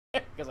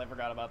Because I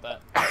forgot about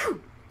that.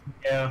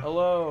 Yeah.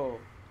 Hello,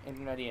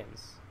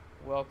 Internetians.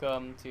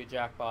 Welcome to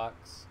Jackbox.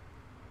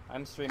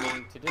 I'm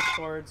streaming to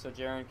Discord so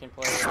Jaren can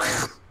play with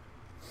us.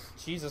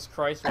 Jesus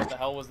Christ, what the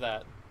hell was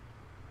that?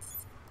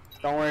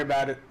 Don't worry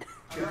about it.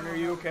 Jaren, are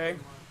you okay?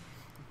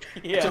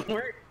 Yeah. Don't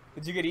worry.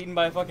 Did you get eaten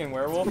by a fucking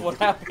werewolf? What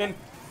happened?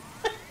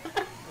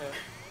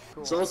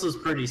 Cool. Sauce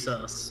pretty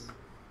sus.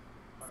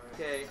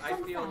 Okay, I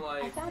feel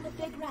I like found a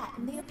big rat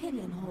in the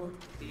opinion hold.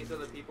 these are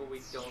the people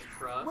we don't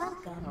trust.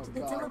 Welcome to the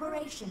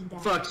deliberation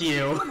desk. Fuck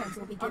you. Humans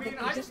will be I mean, given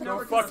I just additional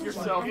never fuck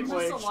decision yourself, and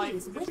Blake. must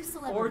choose which Or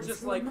celebrities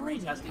just will like annoy me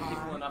retesting people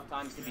are. enough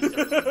times to be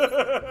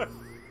certain.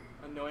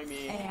 Annoy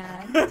me.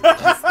 And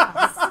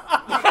discuss.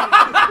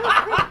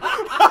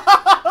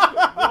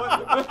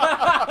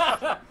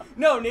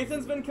 No,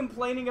 Nathan's been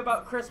complaining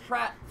about Chris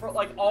Pratt for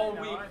like all I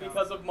know, week I know.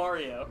 because of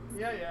Mario.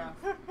 Yeah.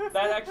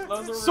 That actually,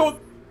 those are So,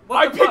 what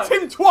I the picked fuck?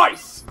 him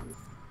twice!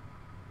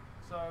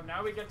 So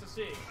now we get to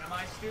see. Am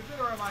I stupid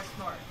or am I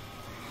smart?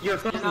 You're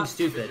fucking Not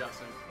stupid.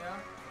 Justin. Yeah?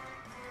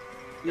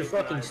 You're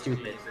fucking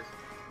stupid.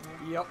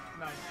 Yep.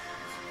 Nice.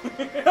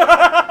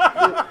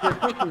 You're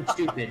fucking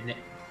stupid. Nick.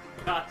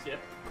 Gotcha.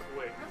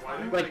 Wait, why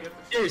did I Like, get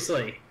the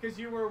seriously. Because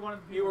you were one of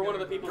the people. You were one of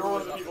the people. You're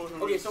one of the people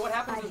who- Okay, so what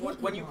happens I is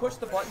hate when you you push all.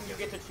 the button, you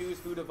get to choose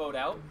who to vote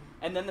out,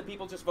 and then the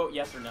people just vote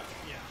yes or no.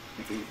 Yeah.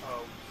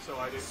 Oh, so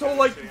I didn't. So, get a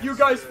like, chance you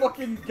guys to-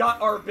 fucking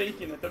got our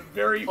bacon at the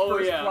very Oh,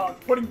 first yeah. round,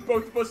 putting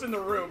both of us in the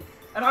room,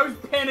 and I was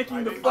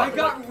panicking the didn't- fuck. I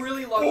got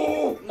really lucky.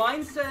 Oh!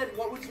 Mine said,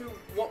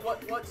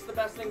 what's the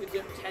best thing to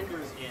dip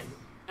tenders in?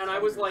 And I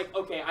was like,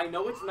 okay, I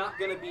know it's not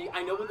gonna be,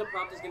 I know what the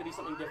prompt is gonna be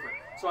something different.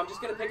 So I'm just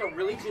gonna pick a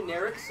really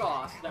generic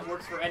sauce that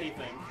works for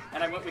anything.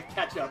 And I went with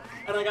ketchup.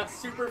 And I got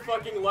super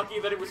fucking lucky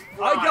that it was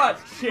fries. I got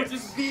Which chips.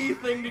 is the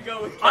thing to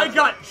go with ketchup. I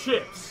got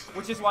chips.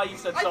 Which is why you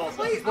said salsa.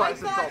 Wait, Right, I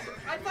it's thought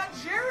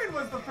salsa. Jaren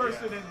was the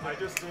person in I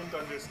there. just didn't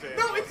understand.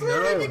 No, it's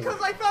literally No. because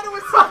I thought it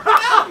was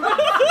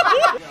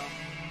something else.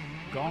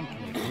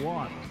 Gauntlet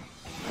 1.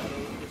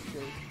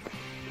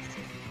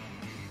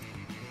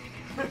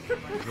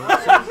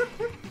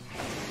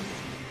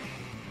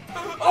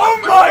 Oh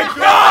my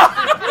god!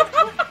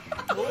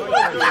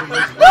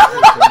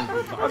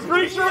 I'm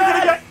pretty sure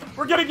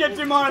we're gonna get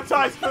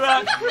demonetized for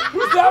that.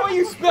 Was that what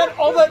you spent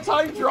all that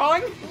time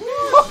drawing?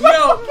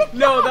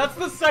 No, that's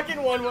the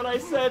second one when I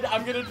said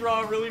I'm gonna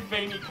draw a really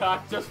veiny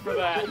cock just for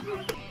that.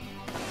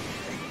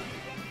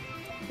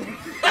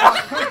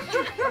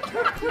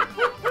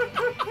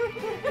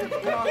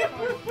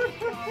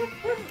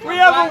 We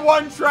have a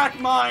one-track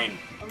mind.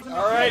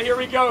 All right, here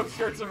we go.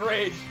 Shirts of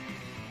Rage.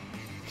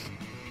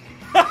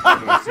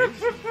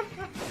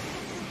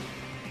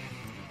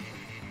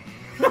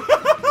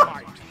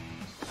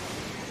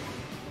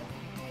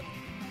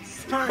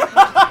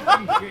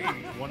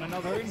 Engage one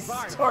another in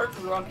violence. Start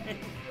running.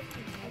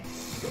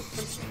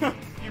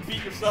 You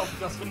beat yourself,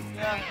 Justin.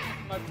 Yeah,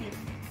 my penis.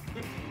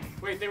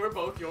 Wait, they were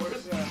both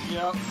yours?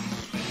 Yep.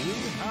 We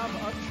have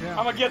a I'm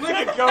challenge. gonna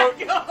get the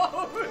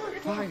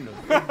goat. Find the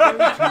big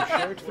go-to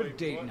shirt for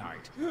date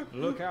night.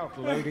 Look out,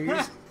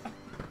 ladies.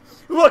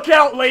 Look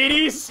out,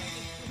 ladies!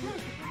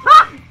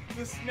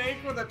 The snake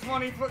with a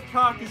 20-foot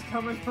cock is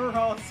coming for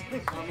us.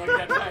 I'm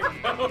like that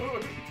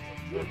goat.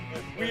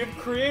 We have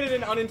created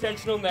an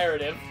unintentional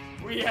narrative.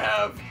 We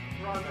have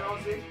Ron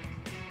Rousey.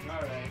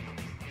 Alright.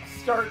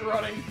 start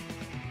running.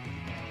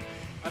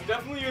 I'm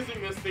definitely using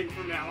this thing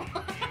from now.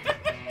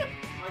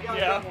 I got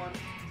Yeah. that one.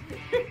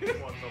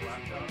 What, the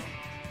laptop?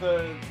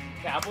 The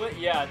tablet?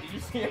 Yeah, did you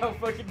see how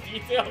fucking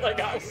detailed I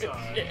got with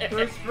shit?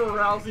 Christopher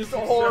Rousey's It's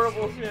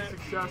horrible shit.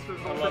 success love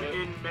resulted it.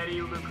 in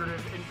many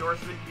lucrative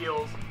endorsement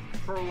deals.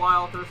 For a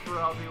while, Christopher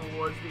Rousey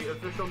was the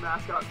official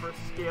mascot for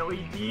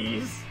Scaly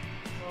D's.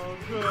 Oh,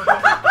 good.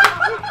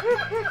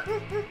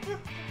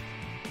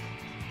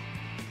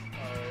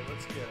 Alright,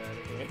 let's get out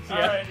of here. Yeah.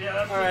 Alright, yeah,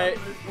 that's Alright.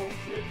 enough of this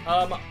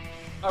bullshit.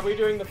 Are we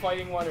doing the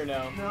fighting one or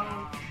no?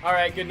 No.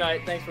 Alright, good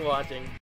night. Thanks for watching.